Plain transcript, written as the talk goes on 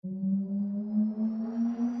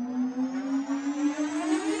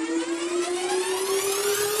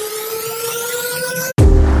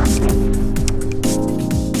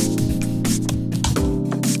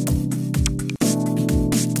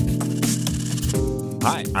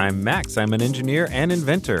Hi, I'm Max. I'm an engineer and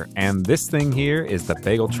inventor, and this thing here is the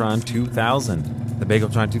Bageltron 2000. The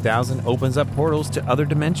Bageltron 2000 opens up portals to other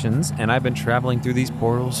dimensions, and I've been traveling through these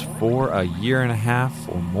portals for a year and a half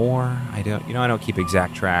or more. I don't keep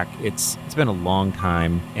exact track. It's been a long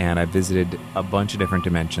time, and I visited a bunch of different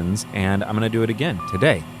dimensions, and I'm going to do it again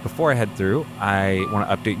today. Before I head through, I want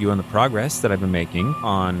to update you on the progress that I've been making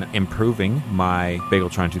on improving my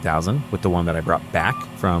Bageltron 2000 with the one that I brought back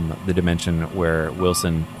from the dimension where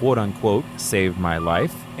Wilson, quote-unquote, saved my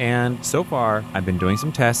life. And so far, I've been doing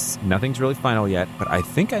some tests. Nothing's really final yet, but I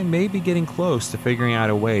think I may be getting close to figuring out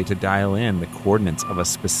a way to dial in the coordinates of a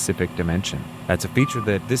specific dimension. That's a feature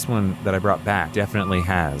that this one that I brought back definitely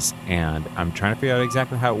has, and I'm trying to figure out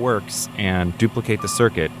exactly how it works and duplicate the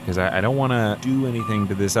circuit, because I don't want to do anything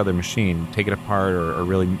to this other machine, take it apart or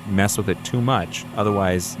really mess with it too much.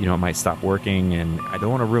 Otherwise, it might stop working, and I don't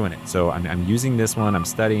want to ruin it. So I'm using this one, I'm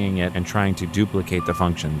studying it, and trying to duplicate the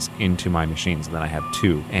functions into my machines. And then I have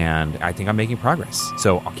two, and I think I'm making progress.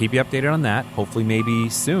 So I'll keep you updated on that. Hopefully, maybe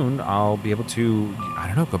soon I'll be able to,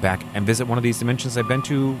 go back and visit one of these dimensions I've been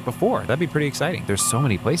to before. That'd be pretty exciting. There's so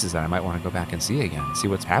many places that I might want to go back and see again, see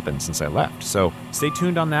what's happened since I left. So stay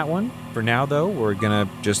tuned on that one. For now, though, we're going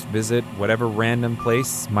to just visit whatever random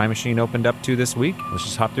place my machine opened up to this week. Let's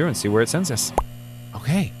just hop through and see where it sends us.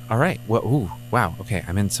 Okay, all right. Well, ooh, wow. Okay,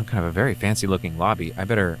 I'm in some kind of a very fancy-looking lobby. I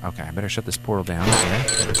better shut this portal down.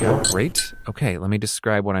 There we go. Great. Okay, let me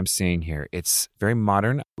describe what I'm seeing here. It's very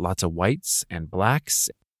modern, lots of whites and blacks.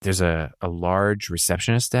 There's a large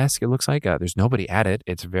receptionist desk, it looks like. There's nobody at it.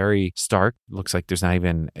 It's very stark. Looks like there's not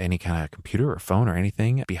even any kind of computer or phone or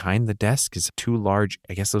anything. Behind the desk is two large,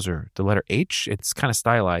 I guess those are the letter H. It's kind of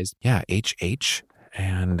stylized. Yeah, HH.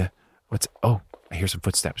 And I hear some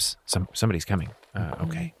footsteps. Somebody's coming.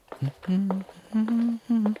 Okay.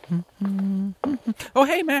 Oh,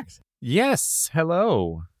 hey, Max. Yes,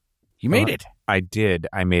 hello. You made it. I did.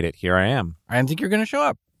 I made it. Here I am. I didn't think you were going to show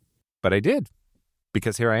up. But I did.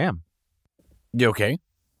 Because here I am. You okay?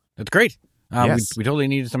 That's great. Yes. We totally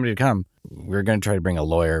needed somebody to come. We were going to try to bring a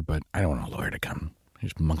lawyer, but I don't want a lawyer to come.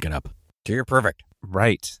 Just munk it up. So you're perfect.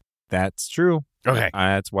 Right. That's true. Okay.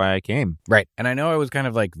 That's why I came. Right. And I know I was kind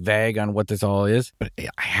of vague on what this all is, but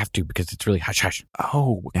I have to because it's really hush-hush.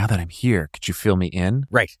 Oh, now that I'm here, could you fill me in?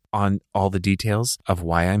 Right. On all the details of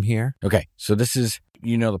why I'm here? Okay. So this is,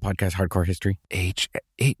 the podcast Hardcore History?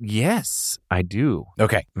 Yes, I do.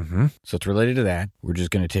 Okay. Mm-hmm. So it's related to that. We're just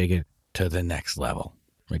going to take it to the next level.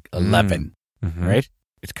 11, mm-hmm. Right?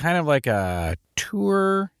 It's kind of like a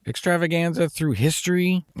tour extravaganza through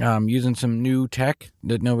history, using some new tech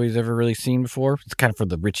that nobody's ever really seen before. It's kind of for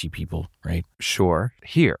the richy people, right? Sure.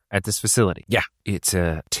 Here at this facility. Yeah. It's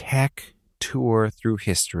a tech tour through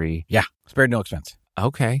history. Yeah. Spared no expense.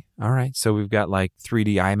 Okay. All right. So we've got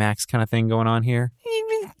 3D IMAX kind of thing going on here?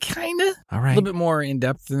 Kind of. All right. A little bit more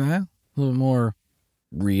in-depth than that. A little more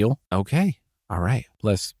real. Okay. All right.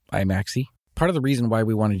 Less IMAX-y. Part of the reason why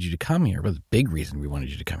we wanted you to come here, well, the big reason we wanted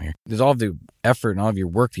you to come here, is all of the effort and all of your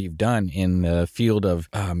work that you've done in the field of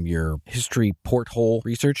your history porthole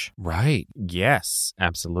research. Right. Yes,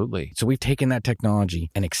 absolutely. So we've taken that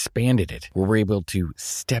technology and expanded it, where we're able to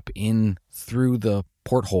step in through the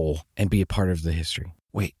porthole and be a part of the history.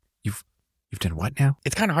 Wait, you've done what now?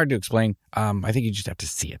 It's kind of hard to explain. I think you just have to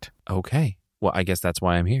see it. Okay. Well, I guess that's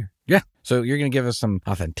why I'm here. Yeah. So you're going to give us some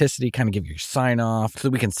authenticity, kind of give your sign off so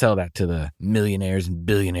we can sell that to the millionaires and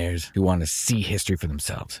billionaires who want to see history for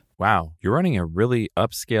themselves. Wow. You're running a really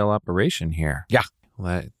upscale operation here. Yeah.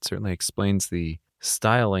 Well, that certainly explains the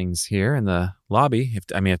stylings here in the lobby. If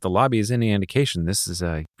the lobby is any indication, this is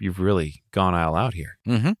you've really gone all out here.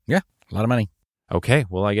 Mm-hmm. Yeah. A lot of money. Okay.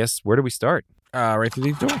 Well, I guess where do we start? Right through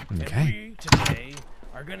these doors. Okay. We today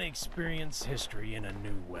are going to experience history in a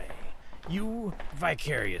new way. You,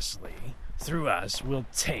 vicariously, through us, will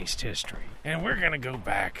taste history. And we're going to go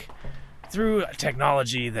back through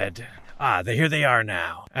technology that... here they are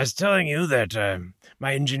now. I was telling you that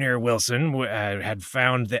my engineer Wilson had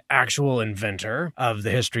found the actual inventor of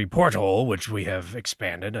the history porthole, which we have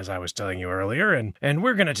expanded, as I was telling you earlier. And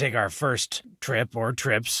we're going to take our first trip or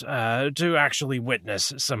trips to actually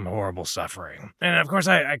witness some horrible suffering. And of course,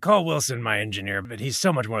 I call Wilson my engineer, but he's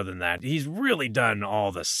so much more than that. He's really done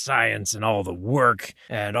all the science and all the work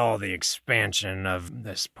and all the expansion of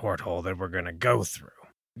this porthole that we're going to go through.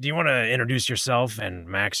 Do you want to introduce yourself and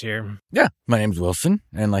Max here? Yeah, my name's Wilson,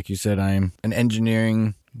 and like you said, I'm an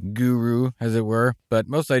engineering guru, as it were, but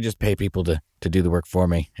mostly I just pay people to do the work for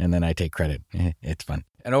me, and then I take credit. It's fun.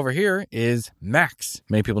 And over here is Max.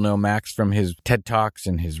 Many people know Max from his TED Talks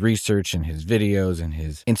and his research and his videos and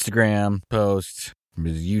his Instagram posts, from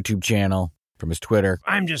his YouTube channel. from his Twitter.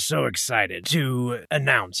 I'm just so excited to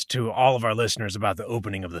announce to all of our listeners about the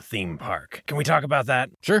opening of the theme park. Can we talk about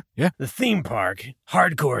that? Sure, yeah. The theme park,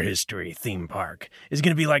 Hardcore History theme park, is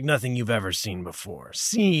going to be like nothing you've ever seen before.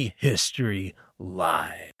 See history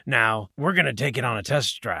live. Now, we're going to take it on a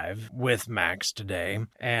test drive with Max today,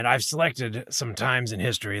 and I've selected some times in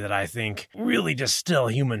history that I think really distill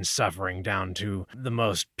human suffering down to the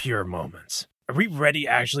most pure moments. Are we ready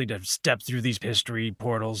actually to step through these history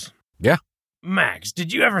portals? Yeah. Max,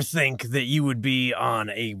 did you ever think that you would be on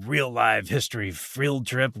a real live history field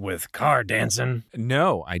trip with car dancing?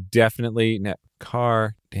 No, I definitely...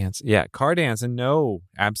 Car dance. Yeah, car dancing. No,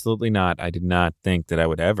 absolutely not. I did not think that I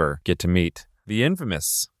would ever get to meet the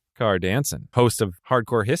infamous Car Danson, host of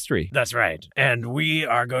Hardcore History. That's right. And we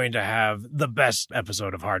are going to have the best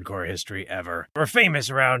episode of Hardcore History ever. We're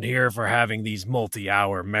famous around here for having these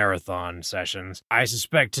multi-hour marathon sessions. I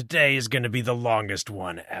suspect today is going to be the longest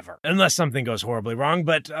one ever. Unless something goes horribly wrong,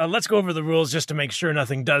 but let's go over the rules just to make sure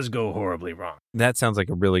nothing does go horribly wrong. That sounds like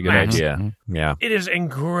a really good Max. idea. Yeah. It is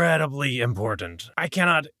incredibly important. I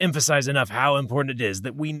cannot emphasize enough how important it is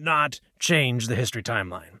that we not change the history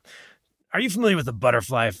timeline. Are you familiar with the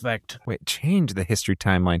butterfly effect? Wait, change the history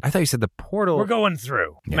timeline. I thought you said the portal. We're going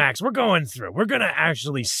through. Yeah. Max, we're going through. We're going to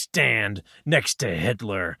actually stand next to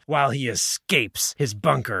Hitler while he escapes his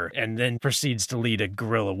bunker and then proceeds to lead a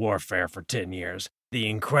guerrilla warfare for 10 years. The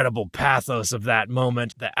incredible pathos of that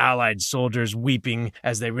moment, the Allied soldiers weeping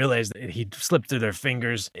as they realize that he'd slipped through their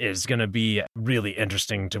fingers, is going to be really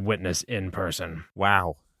interesting to witness in person.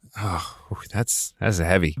 Wow. Oh, that's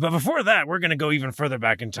heavy. But before that, we're going to go even further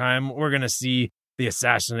back in time. We're going to see the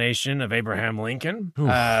assassination of Abraham Lincoln.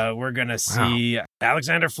 We're going to see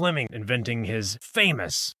Alexander Fleming inventing his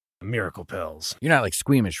famous miracle pills. You're not like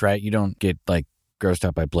squeamish, right? You don't get like grossed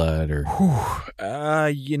out by blood or...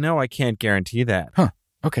 I can't guarantee that. Huh.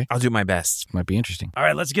 Okay. I'll do my best. Might be interesting. All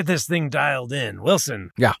right, let's get this thing dialed in.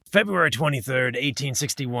 Wilson. Yeah. February 23rd,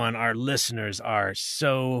 1861, our listeners are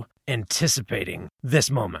so anticipating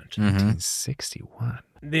this moment. 1961.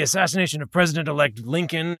 The assassination of President-elect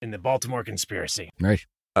Lincoln in the Baltimore conspiracy. Right.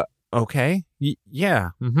 Okay.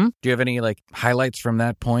 Yeah. Mm-hmm. Do you have any like highlights from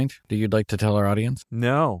that point that you'd like to tell our audience?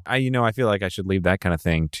 No. I feel like I should leave that kind of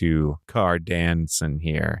thing to Car Danson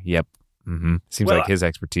here. Yep. Mm-hmm. Seems Well, like his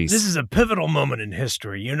expertise. This is a pivotal moment in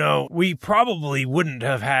history. We probably wouldn't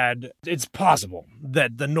have had... It's possible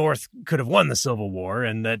that the North could have won the Civil War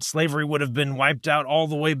and that slavery would have been wiped out all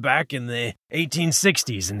the way back in the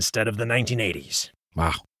 1860s instead of the 1980s.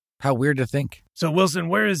 Wow. How weird to think. So, Wilson,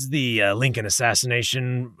 where is the Lincoln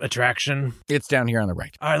assassination attraction? It's down here on the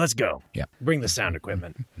right. All right, let's go. Yeah. Bring the sound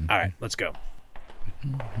equipment. All right, let's go.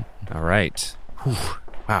 All right. Whew.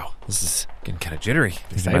 Wow. This is getting kind of jittery.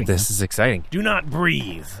 Exciting, This is exciting. Do not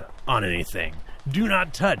breathe on anything. Do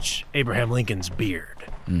not touch Abraham Lincoln's beard.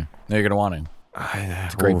 Now you're going to want to.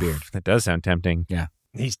 It's a great beard. That does sound tempting. Yeah.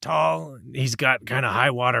 He's tall. He's got kind of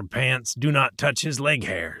high-water pants. Do not touch his leg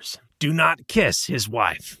hairs. Do not kiss his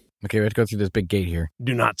wife. Okay, we have to go through this big gate here.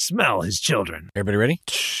 Do not smell his children. Everybody ready?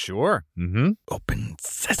 Sure. Mm-hmm. Open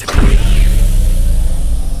sesame.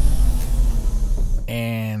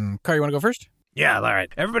 And Car, you want to go first? Yeah, all right.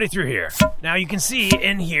 Everybody through here. Now, you can see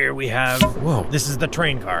in here we have... Whoa. This is the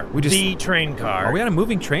train car. The train car. Are we on a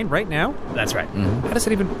moving train right now? That's right. How does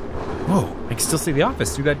it even... Whoa. I can still see the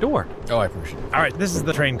office through that door. Oh, I appreciate it. All right, this is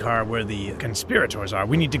the train car where the conspirators are.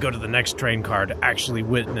 We need to go to the next train car to actually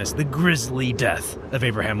witness the grisly death of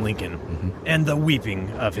Abraham Lincoln and the weeping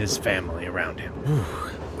of his family around him.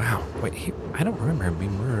 Wow. Wait, I don't remember him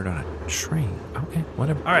being murdered on a train. Okay,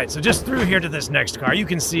 whatever. All right, so just through here to this next car, you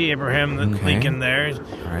can see Abraham Lincoln there.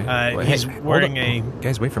 All right. Well, He's hey, wearing hold up.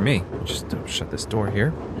 Guys, wait for me. Just shut this door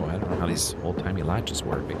here. Well, I don't know how these old-timey latches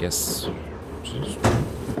work. I guess... Okay.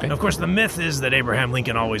 And of course, the myth is that Abraham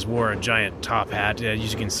Lincoln always wore a giant top hat,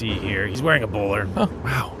 as you can see here. He's wearing a bowler. Oh,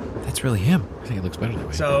 wow. That's really him. I think it looks better that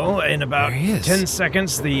way. So, in about There he is. 10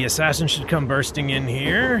 seconds, the assassin should come bursting in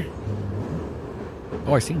here.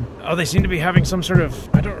 Oh, I see him. Oh, they seem to be having some sort of...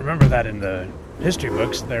 I don't remember that in the history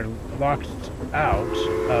books. They're locked out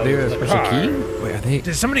of They have a the special car. key? Wait, are they...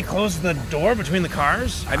 Did somebody close the door between the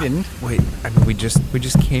cars? I didn't. Wait, I mean, we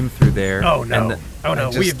just came through there. Oh, no.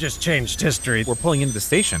 and We have just changed history. We're pulling into the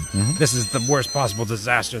station. This is the worst possible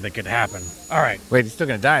disaster that could happen. All right. Wait, he's still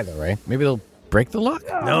going to die, though, right? Maybe they'll break the lock?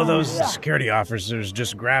 No, those security officers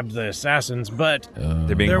just grabbed the assassins, but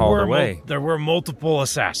They're being hauled away. there were multiple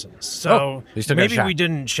assassins. Oh, So they still got maybe shot. we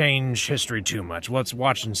didn't change history too much. Let's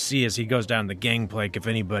watch and see as he goes down the gangplank if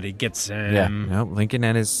anybody gets him. Yeah. No, Lincoln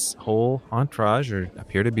and his whole entourage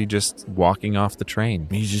appear to be just walking off the train.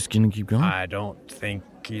 He's just going to keep going. I don't think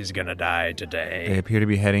He's gonna die They today. appear to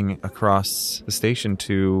be heading across the station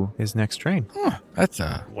to his next train. Huh, that's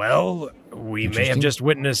Well, we may have Interesting. just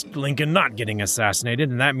witnessed Lincoln not getting assassinated,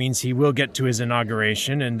 and that means he will get to his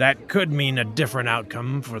inauguration, and that could mean a different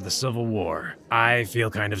outcome for the Civil War. I feel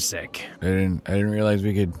kind of sick. I didn't realize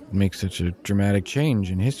we could make such a dramatic change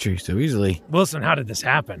in history so easily. Wilson, how did this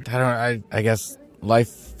happen? I guess life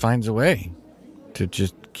finds a way to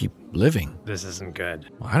just keep living. This isn't good.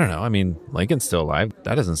 Well, I don't know. I mean, Lincoln's still alive.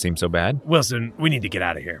 That doesn't seem so bad. Wilson, we need to get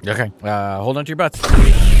out of here. Okay. Hold on to your butts.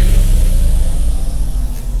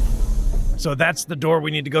 So that's the door we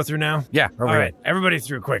need to go through now? Yeah, over All here. right, everybody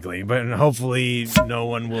through quickly, but hopefully no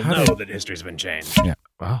one will know that history's been changed.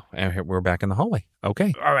 Oh, and here we're back in the hallway.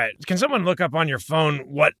 Okay. All right, can someone look up on your phone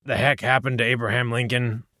what the heck happened to Abraham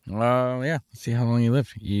Lincoln? Yeah. Let's see how long he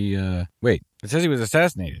lived. Wait. It says he was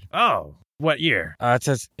assassinated. Oh, what year? It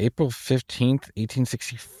says April 15th,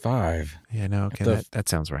 1865. Yeah, no, okay. The- That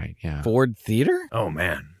sounds right. Yeah. Ford Theater? Oh,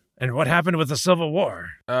 man. And what happened with the Civil War?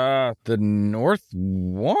 The North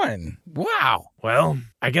won. Wow. Well,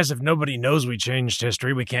 I guess if nobody knows we changed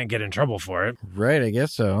history, we can't get in trouble for it. Right, I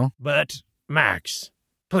guess so. But, Max,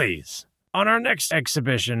 please, on our next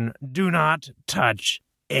exhibition, do not touch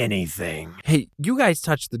anything. Hey, you guys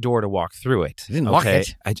touched the door to walk through it. I didn't lock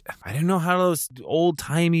it. I didn't know how those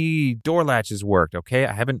old-timey door latches worked, okay?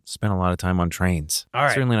 I haven't spent a lot of time on trains. All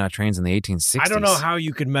right. Certainly not trains in the 1860s. I don't know how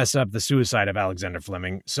you could mess up the suicide of Alexander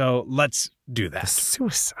Fleming, so let's do The that.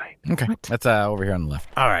 suicide. Okay. That's over here on the left.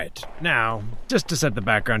 All right, now, just to set the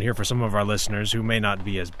background here for some of our listeners who may not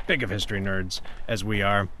be as big of history nerds as we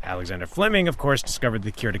are, Alexander Fleming, of course, discovered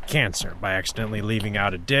the cure to cancer by accidentally leaving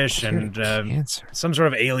out a dish, and Cancer. some sort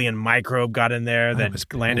of alien microbe got in there it that was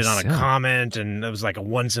landed on a penicillin. comet, and it was like a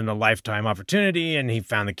once-in-a-lifetime opportunity, and he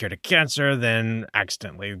found the cure to cancer, then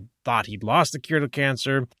accidentally thought he'd lost the cure to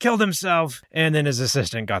cancer, killed himself, and then his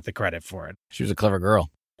assistant got the credit for it. She was a clever girl.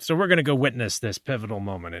 So we're going to go witness this pivotal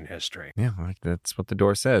moment in history. Yeah, like that's what the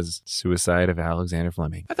door says. Suicide of Alexander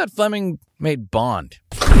Fleming. I thought Fleming made Bond.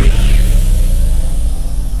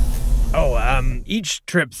 Oh, each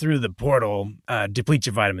trip through the portal depletes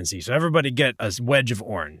your vitamin C, so everybody get a wedge of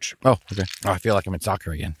orange. Oh, okay. Oh, I feel like I'm in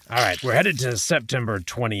soccer again. All right, we're headed to September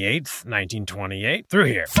 28th, 1928, through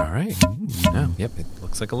here. All right. Yep, it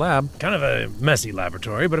looks like a lab. Kind of a messy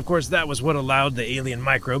laboratory, but of course that was what allowed the alien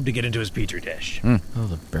microbe to get into his petri dish. Oh,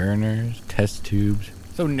 the burners, test tubes.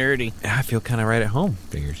 So nerdy. I feel kind of right at home.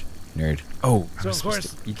 Figures. Nerd. Oh, So, of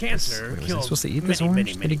course, cancer Was I killed supposed to eat many, this orange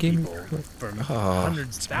many, that many he gave me? people for Oh,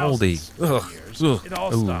 hundreds, it's moldy. thousands of years. Ugh. It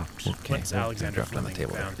all Ooh, stopped okay. once Well, Alexander dropped it on the Fleming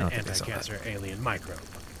table found there. the I don't think I saw anti-cancer alien microbe.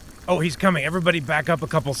 Oh, he's coming. Everybody back up a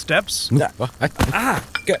couple steps.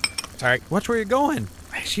 Good. Sorry. Watch where you're going.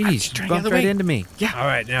 Jeez, trying you to get bumped the right way. into me. Yeah. All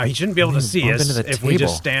right, now he shouldn't be able to Didn't see bump us into the if we just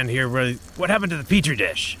table. stand here. What happened to the petri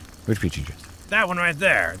dish? Which petri dish? That one right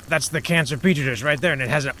there. That's the cancer petri dish right there, and it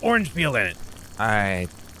has an orange peel in it.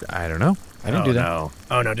 I don't know. I didn't do that. No.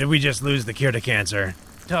 Oh no, did we just lose the cure to cancer?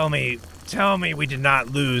 Tell me we did not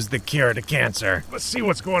lose the cure to cancer. Let's see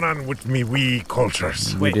what's going on with me wee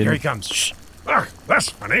cultures. Wait, here he didn't. comes. Shh. Ah, that's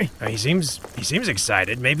funny. He seems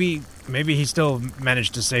excited. Maybe he still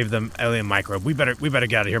managed to save the alien microbe. We better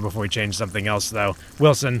get out of here before we change something else, though.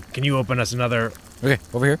 Wilson, can you open us another? Okay,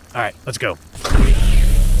 over here. All right, let's go.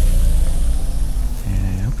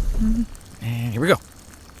 And here we go.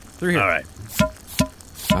 Through here. All right.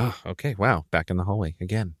 Oh, okay. Wow. Back in the hallway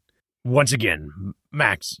again. Once again,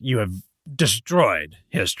 Max, you have destroyed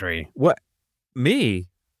history. What? Me?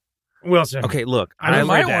 Wilson. Okay, look. I'm I afraid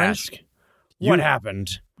like to orange. ask. What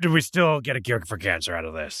happened? Did we still get a cure for cancer out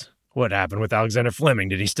of this? What happened with Alexander Fleming?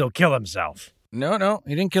 Did he still kill himself? No,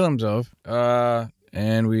 he didn't kill himself.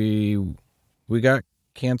 And we got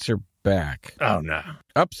cancer back. Oh no.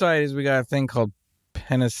 Upside is we got a thing called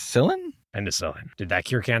penicillin? Penicillin. Did that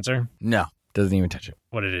cure cancer? No, doesn't even touch it.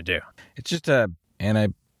 What did it do? It's just a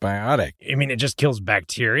antibiotic. You mean it just kills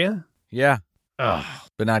bacteria? Yeah, Ugh.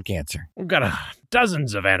 but not cancer. We've got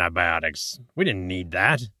dozens of antibiotics. We didn't need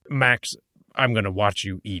that. Max, I'm going to watch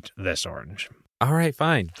you eat this orange. All right,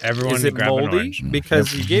 fine. Everyone Is it grab an moldy? orange.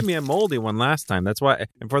 Because you gave me a moldy one last time. That's why.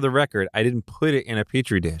 And for the record, I didn't put it in a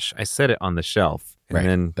petri dish. I set it on the shelf, and Right.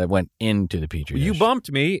 then That went into the petri dish. you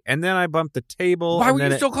bumped me, and then I bumped the table. Why and were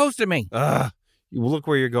then you so close to me? You look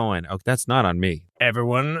where you're going. Oh, that's not on me.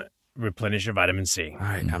 Everyone replenish your vitamin C. All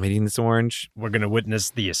right, I'm eating this orange. We're going to witness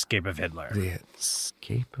the escape of Hitler. The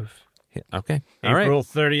escape of. Okay. All right. April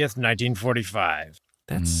 30th, 1945.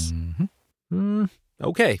 That's Mhm.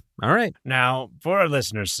 okay. All right. Now, for our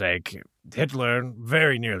listeners' sake, Hitler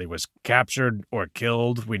very nearly was captured or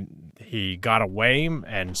killed. He got away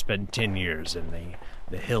and spent 10 years in the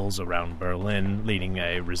the hills around Berlin, leading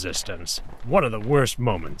a resistance. One of the worst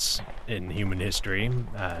moments in human history.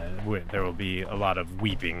 There will be a lot of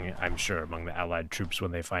weeping, I'm sure, among the Allied troops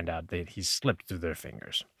when they find out that he slipped through their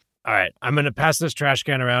fingers. All right, I'm going to pass this trash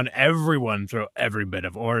can around. Everyone throw every bit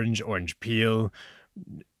of orange peel,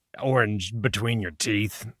 orange between your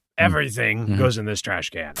teeth. Everything goes in this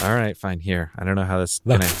trash can. All right, fine. Here. I don't know how this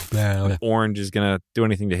orange is going to do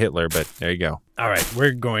anything to Hitler, but there you go. All right,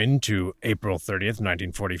 we're going to April 30th,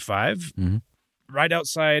 1945. Right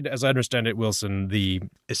outside, as I understand it, Wilson, the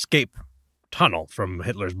escape tunnel from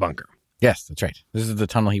Hitler's bunker. Yes, that's right. This is the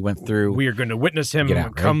tunnel he went through. We are going to witness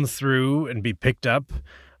him come through and be picked up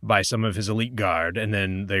by some of his elite guard, and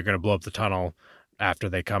then they're going to blow up the tunnel after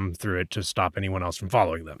they come through it to stop anyone else from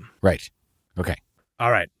following them. Right. Okay.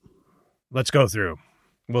 All right. Let's go through.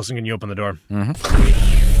 Wilson, can you open the door?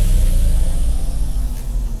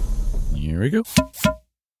 Here we go.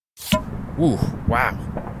 Ooh,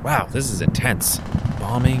 wow. Wow, this is intense.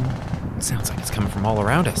 Bombing. It sounds like it's coming from all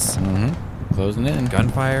around us. Closing in.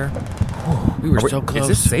 Gunfire. We were so close. Is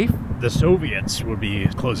this safe? The Soviets will be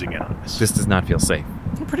closing in on us. This does not feel safe.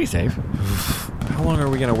 We're pretty safe. How long are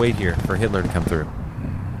we going to wait here for Hitler to come through?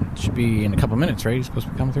 It should be in a couple minutes, right? He's supposed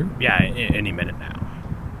to be coming through? Yeah, any minute now.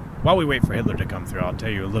 While we wait for Hitler to come through, I'll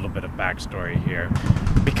tell you a little bit of backstory here.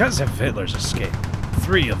 Because of Hitler's escape,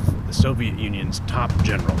 3 of the Soviet Union's top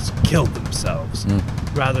generals killed themselves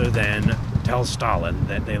rather than tell Stalin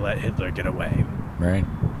that they let Hitler get away. Right.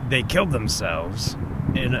 They killed themselves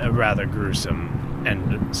in a rather gruesome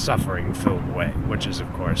and suffering-filled way, which is,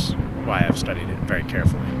 of course, why I've studied it very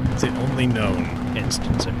carefully. It's the only known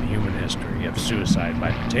instance in human history of suicide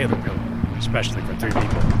by the Taylor Pillar, especially for 3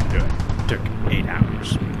 people to do it. It took 8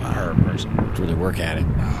 hours per person. Really work at it.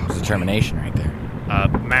 It's determination right there.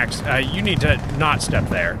 Max, you need to not step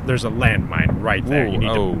there. There's a landmine right there. You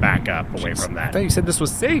need to back up away from I that. thought you said this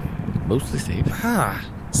was safe. Mostly safe.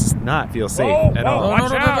 This does not feel safe at all.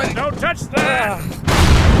 Watch out! Don't touch that!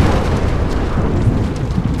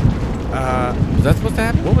 Was that supposed to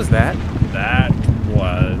happen? What was that? That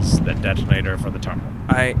was the detonator for the tunnel.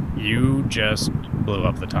 You just blew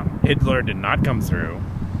up the tunnel. Hitler did not come through.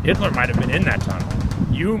 Hitler might have been in that tunnel.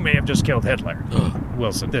 You may have just killed Hitler.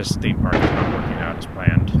 Wilson, this theme park is not working out as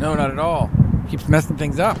planned. No, not at all. Keeps messing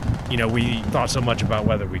things up. You know, we thought so much about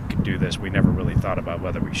whether we could do this, we never really thought about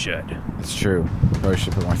whether we should. It's true. Probably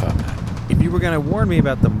should put more thought in that. If you were going to warn me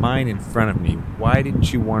about the mine in front of me, why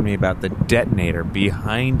didn't you warn me about the detonator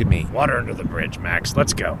behind me? Water under the bridge, Max.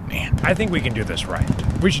 Let's go. Man. I think we can do this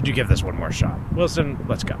right. We should give this one more shot. Wilson,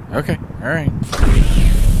 let's go. Okay. All right.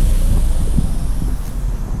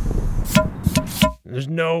 There's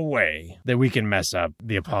no way that we can mess up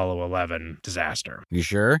the Apollo 11 disaster. You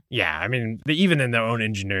sure? Yeah, I mean, even in their own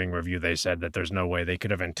engineering review, they said that there's no way they could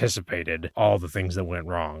have anticipated all the things that went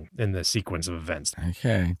wrong in the sequence of events.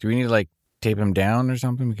 Okay. Do we need to, tape him down or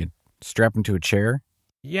something? We could strap him to a chair?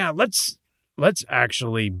 Yeah, let's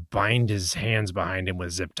actually bind his hands behind him with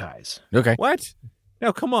zip ties. Okay. What?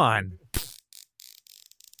 No, come on.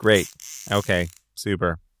 Great. Okay.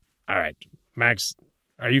 Super. All right. Max,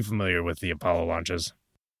 are you familiar with the Apollo launches?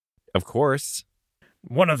 Of course.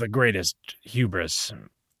 One of the greatest hubris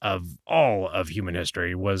of all of human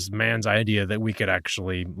history was man's idea that we could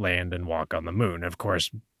actually land and walk on the moon. Of course,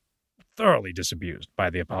 thoroughly disabused by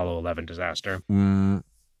the Apollo 11 disaster.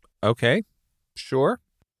 Okay. Sure.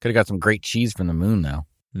 Could have got some great cheese from the moon, though.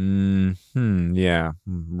 Yeah.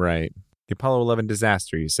 Right. The Apollo 11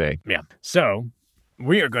 disaster, you say? Yeah. So,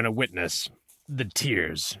 we are going to witness the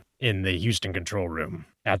tears in the Houston control room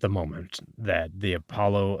at the moment that the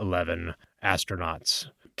Apollo 11 astronauts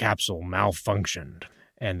capsule malfunctioned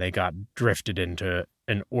and they got drifted into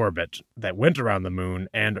an orbit that went around the moon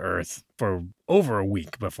and Earth for over a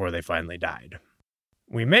week before they finally died.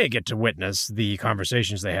 We may get to witness the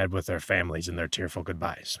conversations they had with their families and their tearful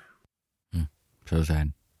goodbyes. So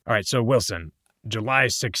sad. All right, so Wilson, July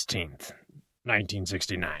 16th,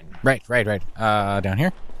 1969. Right. Down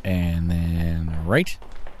here. And then right.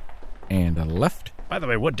 And a left. By the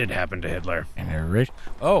way, what did happen to Hitler? And a right.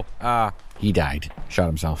 Oh, he died. Shot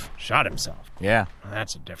himself. Shot himself. Yeah. Well,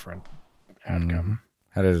 that's a different outcome.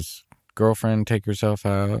 Had his girlfriend take herself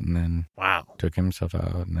out and then took himself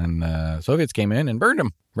out. And then the Soviets came in and burned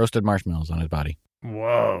him. Roasted marshmallows on his body.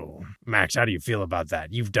 Whoa. Max, how do you feel about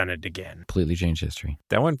that? You've done it again. Completely changed history.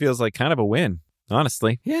 That one feels like kind of a win,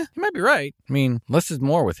 honestly. Yeah, you might be right. I mean, less is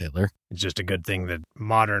more with Hitler. It's just a good thing that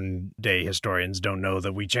modern-day historians don't know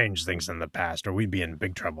that we changed things in the past, or we'd be in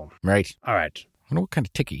big trouble. Right. All right. I wonder what kind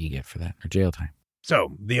of ticket you get for that, or jail time.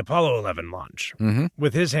 So, the Apollo 11 launch.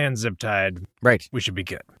 With his hands zip-tied, right. We should be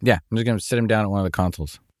good. Yeah, I'm just going to sit him down at one of the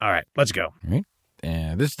consoles. All right, let's go. All right.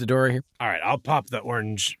 And this is the door right here. All right, I'll pop the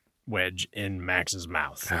orange wedge in Max's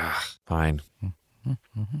mouth. Fine. All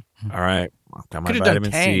right. I've got my Could have done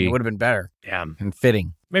vitamin Tang. C. It would have been better Yeah, and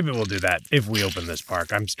fitting. maybe we'll do that if we open this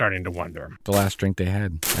park. I'm starting to wonder. The last drink they had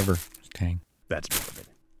ever was Tang. That's morbid.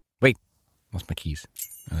 Wait, lost my keys.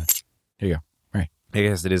 Here you go. Right. I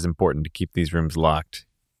guess it is important to keep these rooms locked.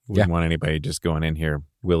 We Yeah. wouldn't want anybody just going in here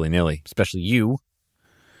willy-nilly. Especially you.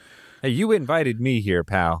 Hey, you invited me here,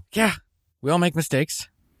 pal. Yeah. We all make mistakes.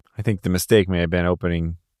 I think the mistake may have been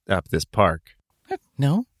opening up this park.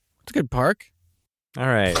 No, it's a good park. All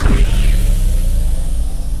right.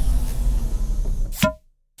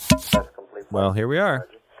 Well, here we are.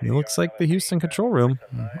 It looks like the Houston control room.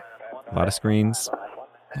 A lot of screens.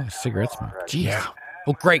 Oh, cigarette smoke. Jeez.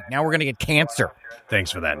 Oh, great. Now we're going to get cancer.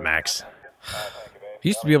 Thanks for that, Max. He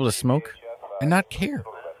used to be able to smoke and not care.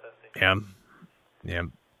 Yeah. Yeah.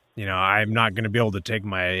 You know, I'm not going to be able to take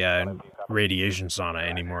my radiation sauna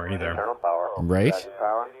anymore either. Right?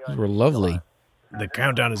 Those were lovely. The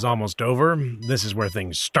countdown is almost over. This is where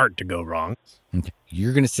things start to go wrong. Okay.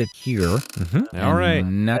 You're going to sit here. All right.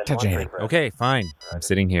 And not touch anything. Okay, fine. I'm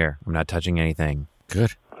sitting here. I'm not touching anything.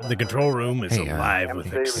 Good. The control room is Hey, alive with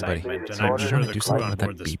everybody, excitement, and so I'm you sure wanna the do crew something on with that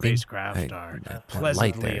board the beeping? spacecraft are that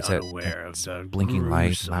light pleasantly there, is that unaware of the blinking light,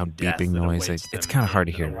 gruesome loud death beeping that noise? awaits It's them kind of hard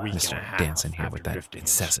to in hear a week and a Mr. half Danson here after with that drifting into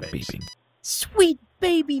incessant space. beeping. Sweet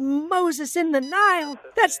baby Moses in the Nile.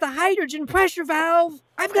 That's the hydrogen pressure valve.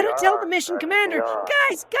 I've got to tell the mission commander.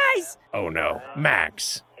 Guys. Oh no,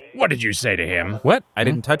 Max! What did you say to him? What? I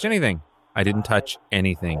didn't touch anything. I didn't touch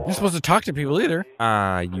anything. You're not supposed to talk to people either.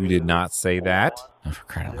 You did not say that. Oh, for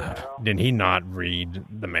crying out loud. Did he not read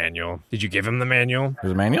the manual? Did you give him the manual?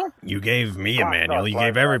 There's a manual? You gave me a manual. You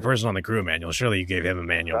gave every person on the crew a manual. Surely you gave him a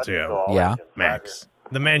manual too. Yeah. Max,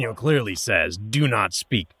 the manual clearly says, do not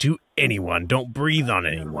speak to anyone. Don't breathe on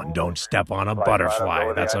anyone. Don't step on a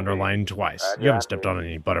butterfly. That's underlined twice. You haven't stepped on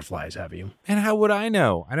any butterflies, have you? And how would I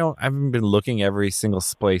know? I haven't been looking every single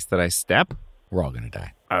place that I step. We're all going to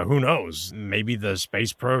die. Who knows? Maybe the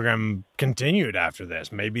space program continued after this.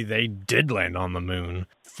 Maybe they did land on the moon.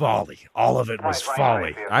 Folly. All of it was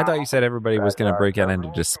folly. I thought you said everybody was going to break out into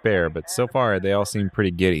despair, but so far they all seem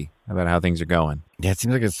pretty giddy about how things are going. Yeah, it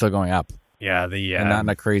seems like it's still going up. Yeah, And not in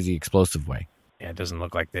a crazy, explosive way. yeah, it doesn't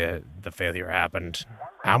look like the failure happened.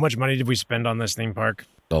 How much money did we spend on this theme park?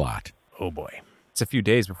 A lot. Oh boy. It's a few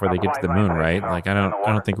days before they get to the moon, right? Like I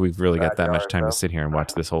don't think we've really got that much time to sit here and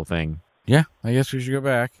watch this whole thing. Yeah, I guess we should go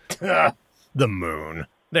back. The moon.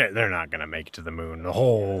 They're not going to make it to the moon. The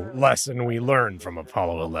whole lesson we learned from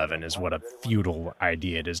Apollo 11 is what a futile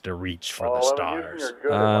idea it is to reach for the stars.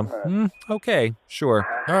 Okay, sure.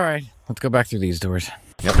 All right, let's go back through these doors.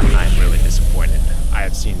 Yep. I'm really disappointed. I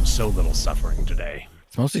have seen so little suffering today.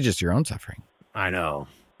 It's mostly just your own suffering. I know.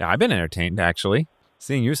 Yeah, I've been entertained actually.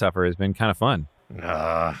 Seeing you suffer has been kind of fun.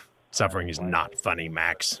 Suffering is not funny,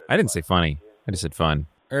 Max. I didn't say funny. I just said fun.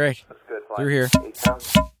 All right, through here.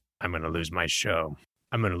 I'm going to lose my show.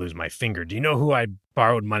 I'm going to lose my finger. Do you know who I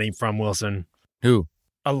borrowed money from, Wilson? Who?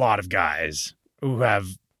 A lot of guys who have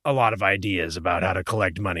a lot of ideas about how to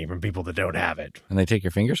collect money from people that don't have it. And they take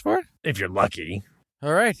your fingers for it? If you're lucky.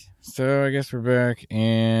 All right, so I guess we're back,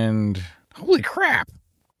 and holy crap,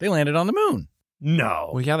 they landed on the moon. No.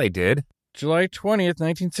 Well, yeah, they did. July 20th,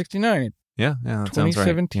 1969, Yeah, that sounds right.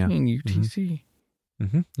 2017 Yeah. UTC.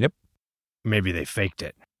 Yep. Maybe they faked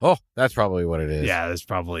it. Oh, that's probably what it is. Yeah, it's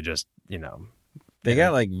probably just, They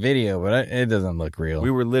got like video, but it doesn't look real. We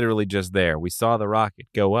were literally just there. We saw the rocket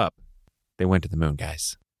go up. They went to the moon,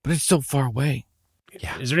 guys. But it's so far away.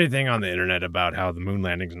 Yeah. Is there anything on the internet about how the moon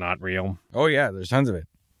landing's not real? Oh, yeah, there's tons of it.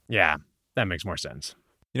 Yeah, that makes more sense.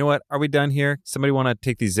 You know what? Are we done here? Somebody want to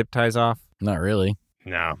take these zip ties off? Not really.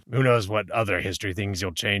 No, who knows what other history things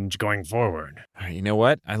you'll change going forward. All right, you know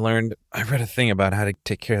what? I read a thing about how to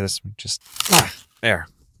take care of this. Just, there.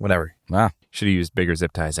 Whatever. Wow. Should have used bigger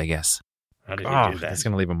zip ties, I guess. How did you do that? That's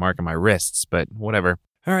going to leave a mark on my wrists, but whatever.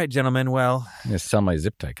 All right, gentlemen. Well, I'm going to sell my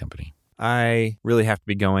zip tie company. I really have to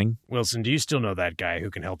be going. Wilson, do you still know that guy who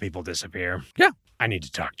can help people disappear? Yeah. I need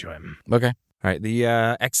to talk to him. Okay. All right, the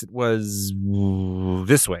exit was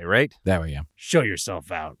this way, right? That way, yeah. Show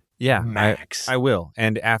yourself out. Yeah, Max. I will.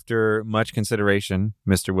 And after much consideration,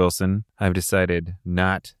 Mr. Wilson, I've decided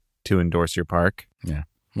not to endorse your park. Yeah.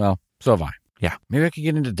 Well, so have I. Yeah. Maybe I could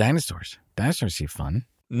get into dinosaurs. Dinosaurs seem fun.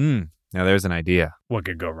 Now there's an idea. What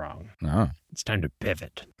could go wrong? Oh. It's time to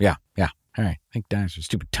pivot. Yeah. All right. I think dinosaurs.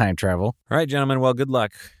 Stupid time travel. All right, gentlemen. Well, good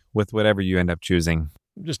luck with whatever you end up choosing.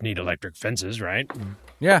 Just need electric fences, right?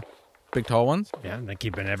 Yeah. Big tall ones. Yeah, and they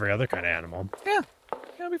keep in every other kind of animal Yeah.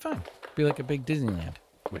 It'll be fun. Be like a big Disneyland.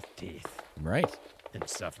 with teeth. Right. and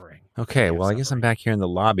suffering. Okay, We have well, I guess I'm suffering. back here in the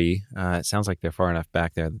lobby. It sounds like they're far enough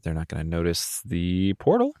back there that they're not going to notice the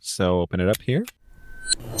portal. So open it up here.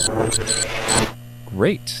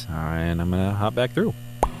 Great. And I'm going to hop back through.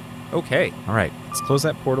 Okay, all right. Let's close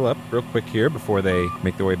that portal up real quick here before they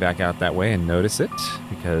make their way back out that way and notice it,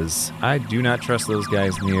 because I do not trust those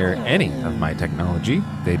guys near any of my technology.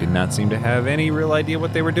 They did not seem to have any real idea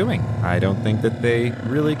what they were doing. I don't think that they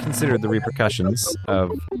really considered the repercussions of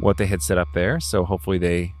what they had set up there, so hopefully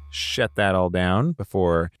they shut that all down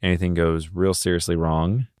before anything goes real seriously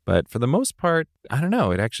wrong. But for the most part, I don't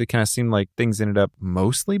know, it actually kind of seemed like things ended up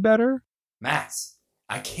mostly better. Max,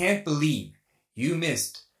 I can't believe you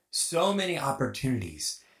missed so many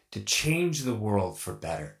opportunities to change the world for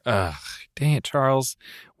better. Ugh, dang it, Charles.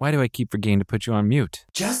 Why do I keep forgetting to put you on mute?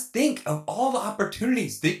 Just think of all the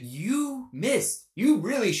opportunities that you missed. You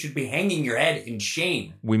really should be hanging your head in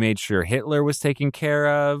shame. We made sure Hitler was taken care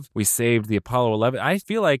of. We saved the Apollo 11. I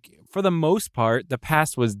feel like, for the most part, the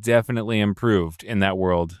past was definitely improved in that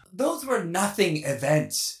world. Those were nothing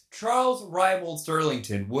events. Charles Rival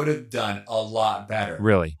Sterlington would have done a lot better.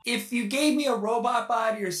 Really. If you gave me a robot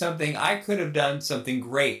body or something, I could have done something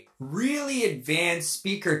great. Really advanced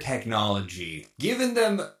speaker technology. Given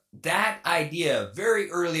them that idea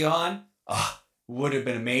very early on, would have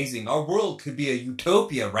been amazing. Our world could be a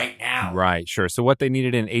utopia right now. Right, sure. So what they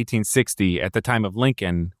needed in 1860 at the time of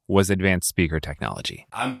Lincoln was advanced speaker technology.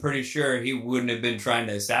 I'm pretty sure he wouldn't have been trying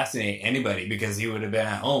to assassinate anybody because he would have been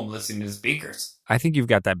at home listening to the speakers. I think you've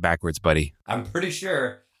got that backwards, buddy. I'm pretty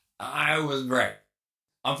sure I was right.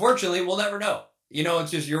 Unfortunately, we'll never know. You know,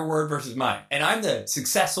 it's just your word versus mine. And I'm the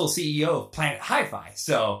successful CEO of Planet Hi-Fi,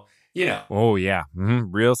 so, you know. Oh, yeah.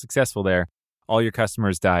 Real successful there. All your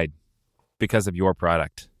customers died because of your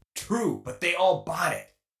product. True, but they all bought it.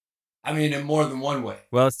 I mean, in more than one way.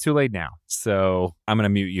 Well, it's too late now, so I'm going to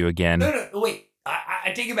mute you again. No, wait.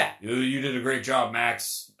 I take it back. You did a great job,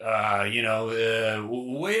 Max.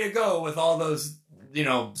 Way to go with all those,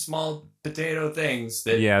 small potato things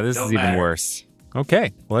that Yeah, this don't is even matter. worse.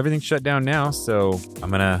 Okay, well, everything's shut down now, so I'm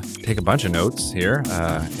going to take a bunch of notes here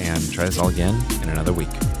and try this all again in another week.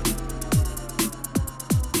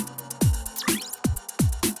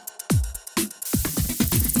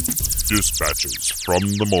 Dispatches from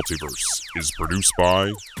the Multiverse is produced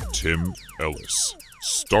by Tim Ellis,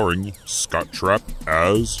 starring Scott Trapp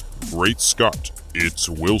as Great Scott, It's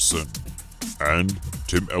Wilson, and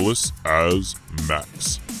Tim Ellis as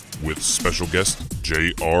Max, with special guest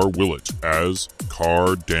J.R. Willett as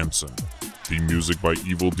Car Danson. Theme music by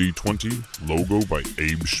Evil D20, logo by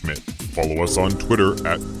Abe Schmidt. Follow us on Twitter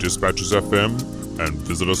at DispatchesFM and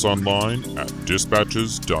visit us online at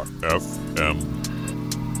dispatches.fm.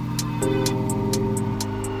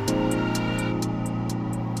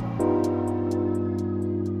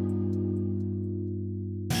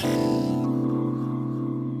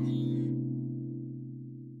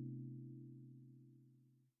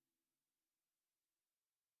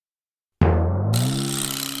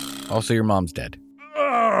 Also, your mom's dead.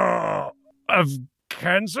 Of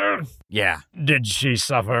cancer? Yeah. Did she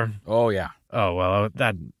suffer? Oh, yeah. Oh, well,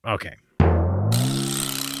 okay.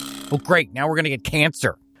 Oh, great. Now we're going to get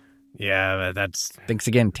cancer. Yeah, that's... Thanks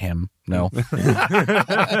again, Tim. No. Did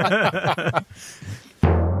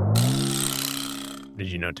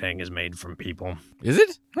you know Tang is made from people? Is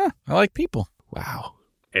it? Huh, I like people. Wow.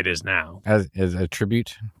 It is now. As a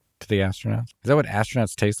tribute to the astronauts. Is that what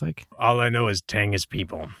astronauts taste like? All I know is Tang is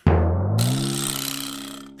people.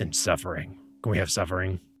 And suffering. Can we have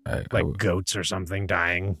suffering? Like goats or something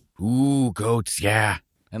dying? Ooh, goats, yeah.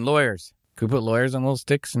 And lawyers. Could we put lawyers on little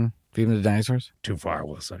sticks and feed them to dinosaurs? Too far,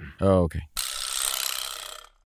 Wilson. Oh, okay.